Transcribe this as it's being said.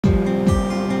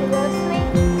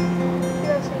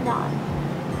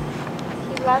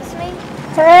loves me?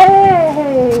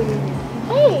 Hey!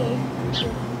 Hey!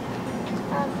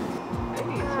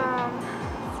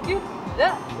 Get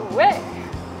that way!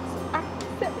 I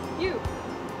said you!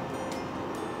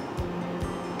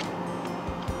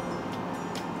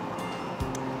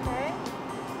 Okay.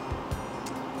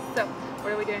 So,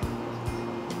 what are we doing?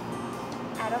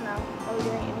 I don't know. Are we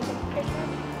doing anything for Christmas?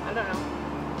 I don't know.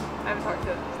 I haven't talked to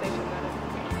the station about it.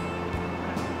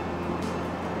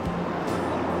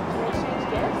 Do we exchange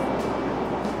gifts?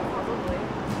 Probably.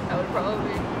 That would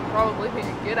probably be a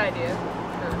good idea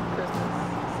for Christmas.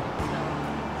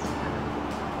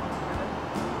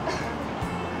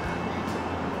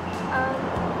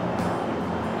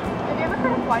 Have you ever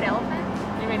heard of White Elephant?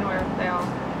 You mean where they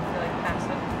like pass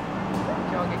it?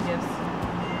 You all get gifts.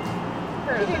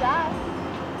 We could do that.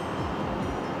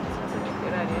 Sounds like a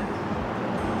good idea.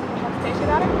 Want to station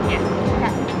about it? Yeah.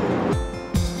 Okay.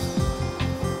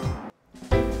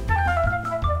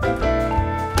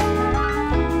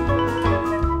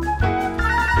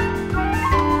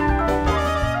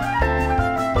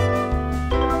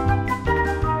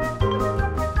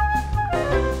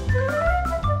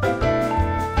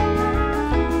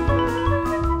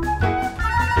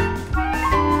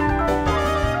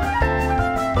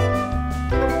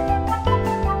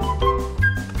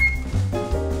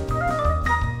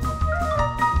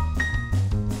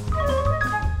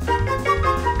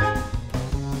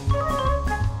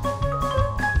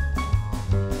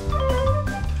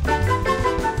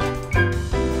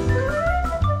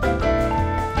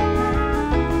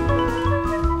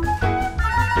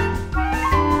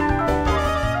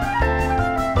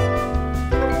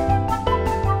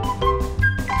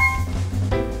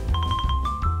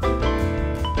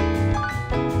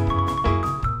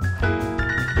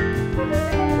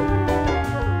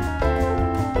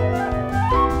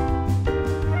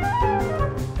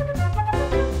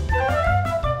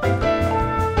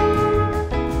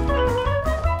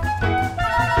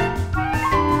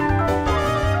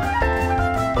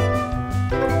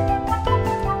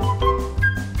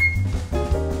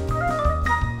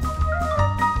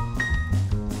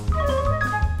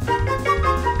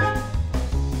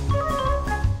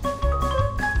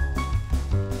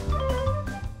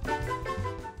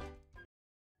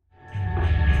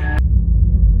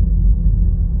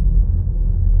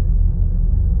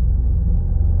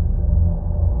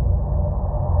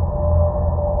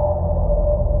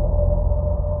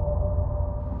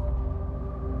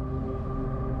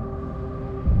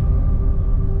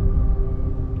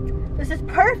 This is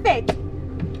perfect!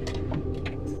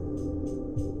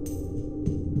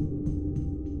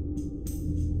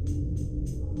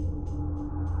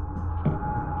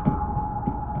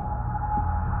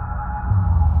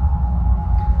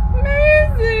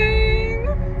 Amazing!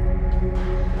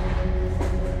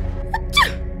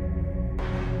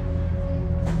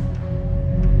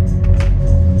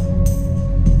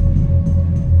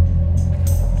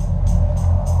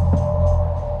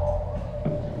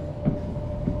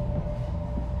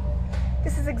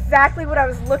 This is exactly what I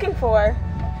was looking for.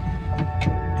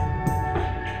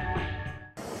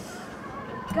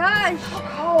 Gosh!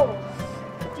 Oh.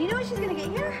 Do you know when she's gonna get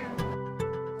here?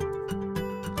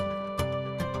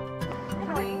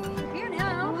 She's here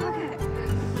now. Okay.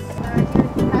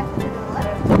 Do you pass it in the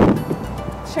letter?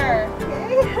 Sure.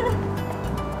 Okay.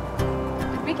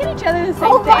 Did we get each other the same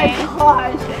Oh my thing?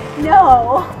 gosh!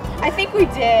 No! I think we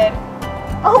did.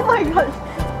 Oh my gosh!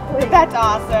 Wait. That's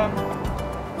awesome.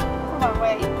 Hold on,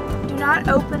 wait. Do not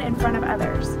open in front of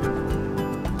others.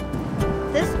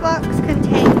 This box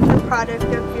contains the product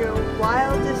of your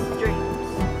wildest dreams.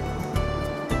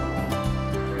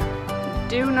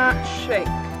 Do not shake.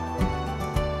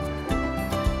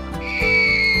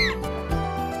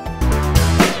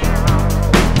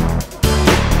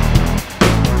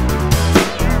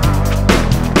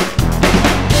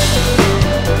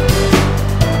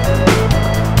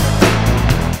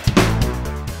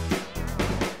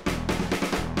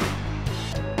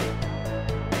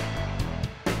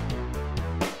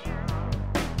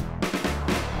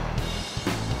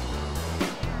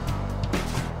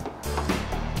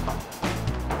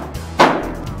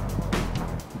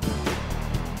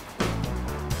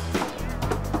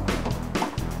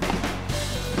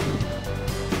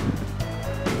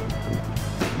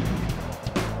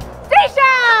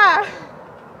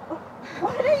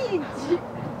 What are you doing?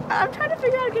 I'm trying to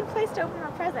figure out a good place to open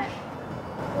our present.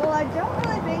 Well, I don't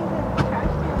really think the trash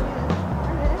can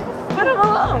Put them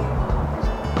alone.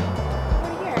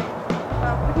 We're here.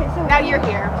 Okay, so Now you're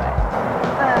here, but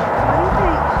what do you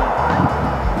think she wants?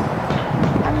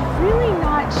 I'm really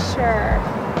not sure.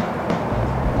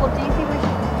 Well, do you think we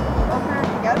should open her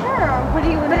together, or what do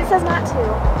you want to says not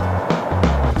to.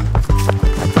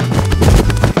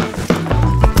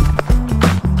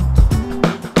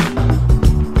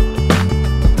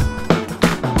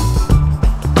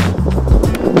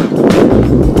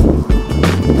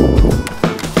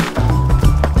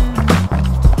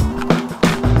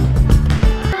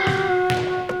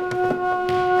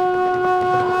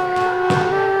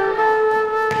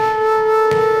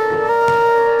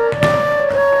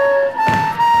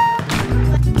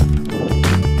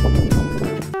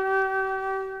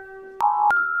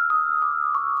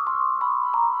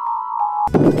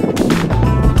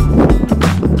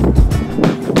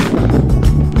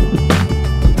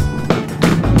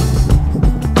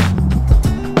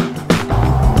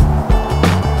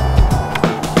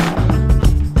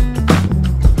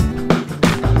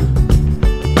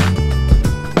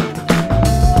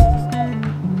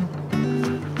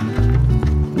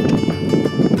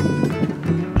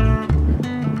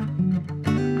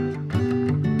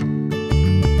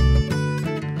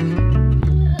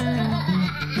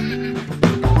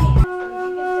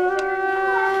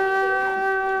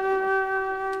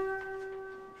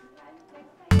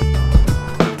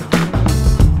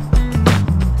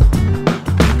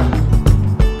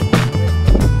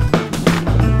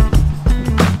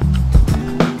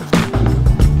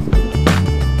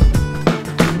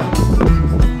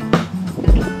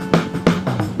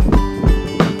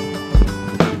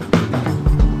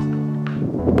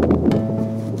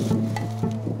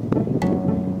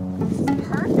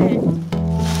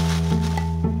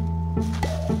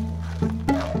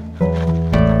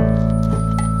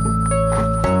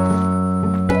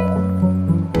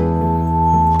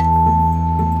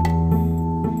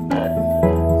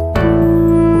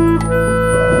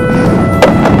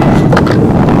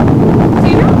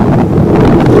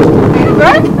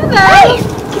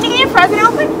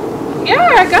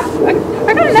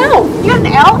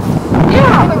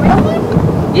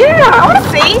 Yeah, I want to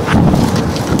see.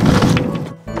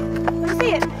 Let me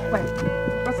see it. Wait,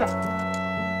 what's that?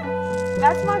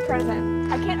 That's my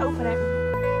present. I can't open it.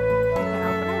 Can I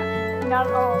open it? Not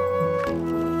at all.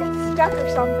 It's stuck or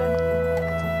something.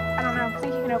 I don't know. See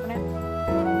if you can open it.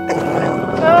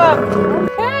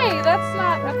 Okay, that's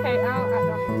not okay. I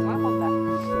don't even want to hold that.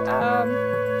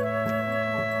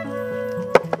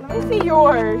 Let me see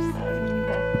yours.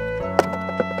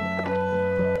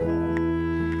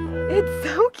 It's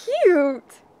so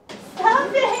cute.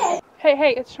 Stop it!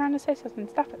 Hey, it's trying to say something.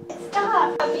 Stop it.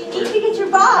 Stop! You need to get your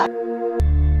box.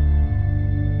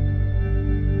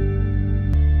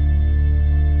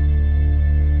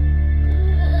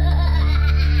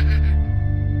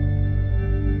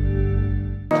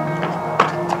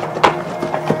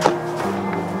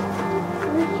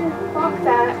 Where's your box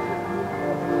at?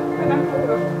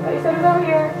 They said it was over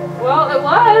here. Well, it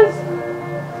was.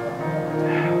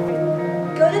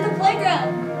 Go to the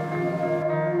playground.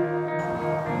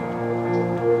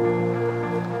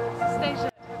 Stacia,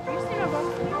 have you seen my box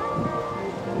anywhere?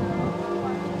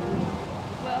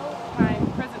 Well, my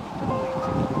present complete.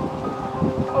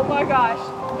 Oh my gosh.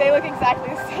 They look exactly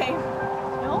the same.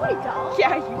 No, I don't.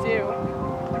 Yeah, you do.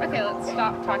 Okay, let's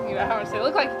stop talking about how much they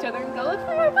look like each other and go look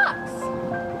for my box.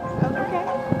 Okay.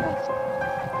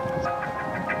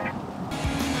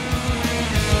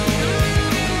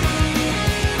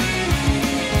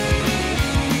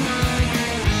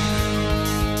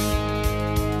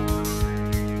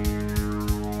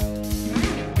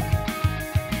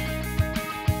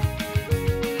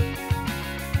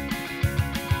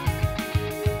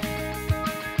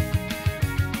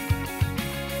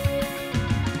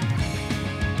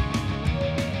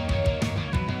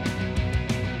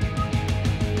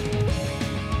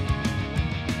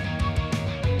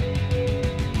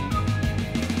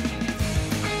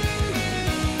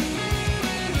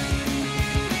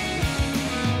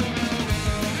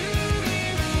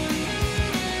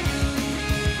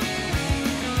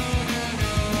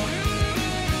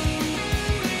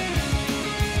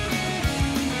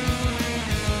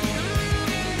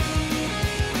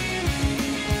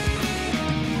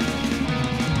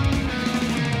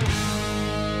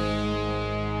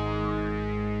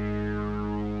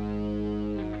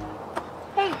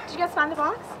 Hey, did you guys find the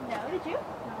box? No, did you?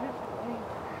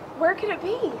 Where could it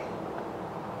be?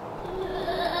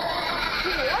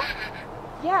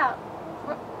 Yeah.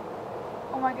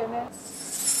 Oh my goodness.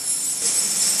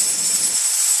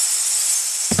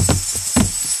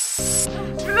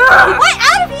 Get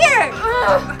out of here!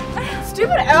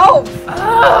 Stupid elf!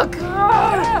 Oh,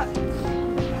 God!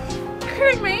 You're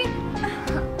hurting me.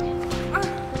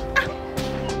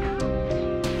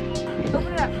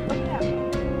 Open it up. Open it up.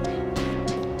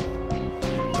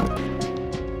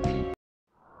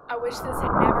 I wish this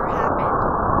had never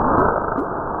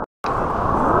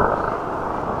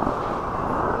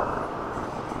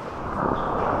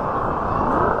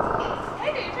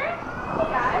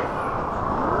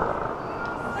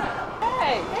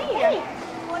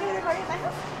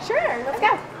Sure, let's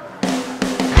go.